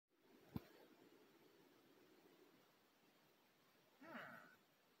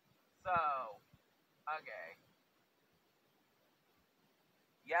Okay.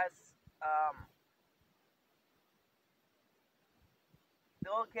 Yes,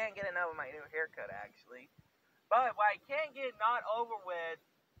 still can't get enough of my new haircut, actually. But what I can't get not over with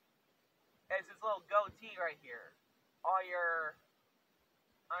is this little goatee right here. On your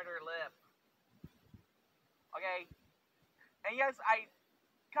under lip. Okay? And yes, I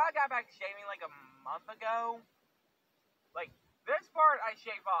kind of got back to shaving like a month ago. Like, this part I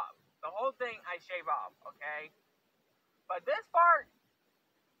shave off. The whole thing I shave off, okay? But this part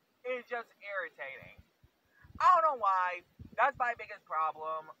is just irritating. I don't know why. That's my biggest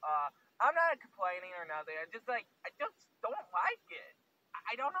problem. I'm not complaining or nothing. I just don't like it.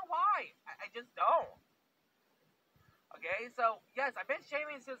 I don't know why. I just don't. Okay, so yes, I've been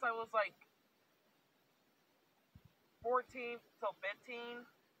shaving since I was like 14 till 15.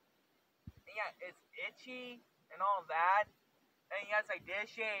 And yeah, it's itchy and all of that. And yes, I did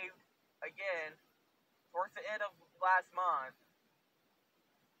shave again towards the end of last month.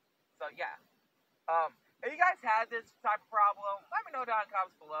 So yeah. If you guys had this type of problem, let me know down in the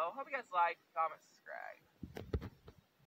comments below. Hope you guys like, comment, subscribe.